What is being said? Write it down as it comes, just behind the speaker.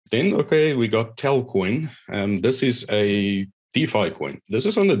Then, okay, we got Telcoin. This is a DeFi coin. This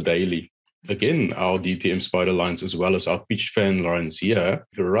is on a daily. Again, our DTM spider lines as well as our pitch fan lines here.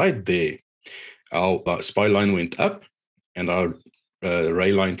 Right there, our SPY line went up and our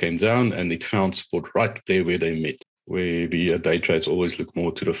ray line came down, and it found support right there where they met. Where the day trades always look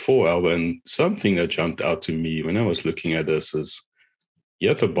more to the 4 hour. And something that jumped out to me when I was looking at this is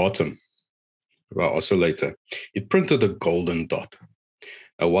here at the bottom of our oscillator, it printed a golden dot.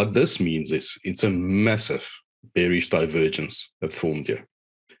 Now, what this means is it's a massive bearish divergence that formed here.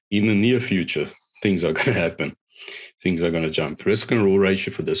 In the near future, things are going to happen. Things are going to jump. Risk and reward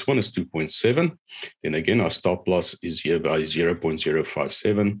ratio for this one is 2.7. Then again, our stop loss is here by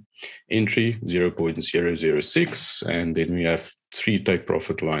 0.057. Entry, 0.006. And then we have 3 take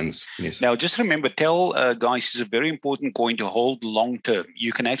profit lines. Yes. Now, just remember, TEL, guys, is a very important coin to hold long term.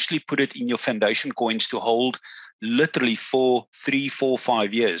 You can actually put it in your foundation coins to hold literally for 3, 4,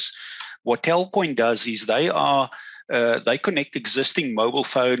 5 years. What Telcoin does is they connect existing mobile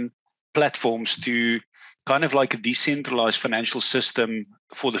phone platforms to kind of like a decentralized financial system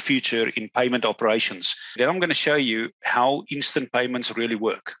for the future in payment operations. Then I'm going to show you how instant payments really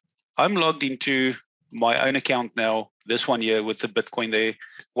work. I'm logged into my own account now, this one here with the Bitcoin there.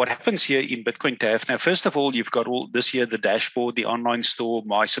 What happens here in Bitcoin TAF? Now, first of all, you've got all this here, the dashboard, the online store,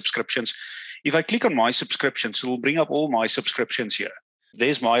 my subscriptions. If I click on my subscriptions, it will bring up all my subscriptions here.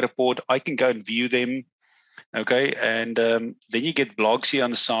 There's my report. I can go and view them. Okay, and then you get blogs here on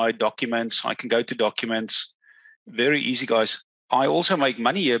the side, documents. I can go to documents. Very easy, guys. I also make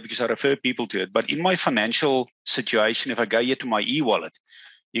money here because I refer people to it. But in my financial situation, if I go here to my e-wallet,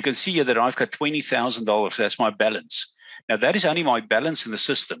 you can see here that I've got $20,000. That's my balance. Now, that is only my balance in the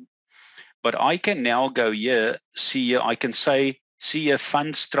system. But I can now go here, see here, I can say, see here,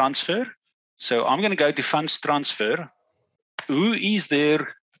 funds transfer. So I'm going to go to funds transfer. Who is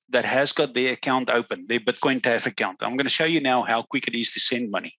there that has got their account open, their Bitcoin TAF account? I'm going to show you now how quick it is to send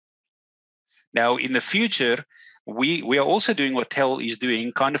money. Now, in the future, we are also doing what TEL is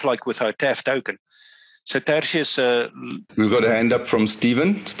doing, kind of like with our TAF token. So Tertius... We've got a hand up from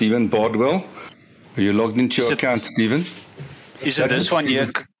Stephen Bardwell. Are you logged into your account, Stephen? Is it this one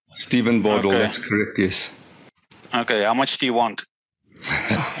here? Stephen Bardwell, okay. That's correct, yes. Okay, how much do you want?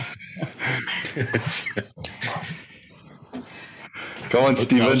 Come on,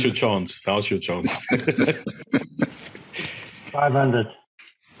 Stephen. Now's your chance. Now's your chance. 500.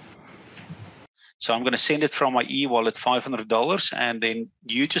 So I'm going to send it from my e-wallet, $500, and then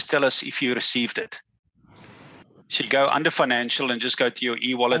you just tell us if you received it. So you go under financial and just go to your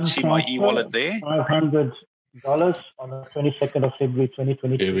e-wallet, see my e-wallet there. $500 on the 22nd of February,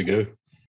 2020. There we go.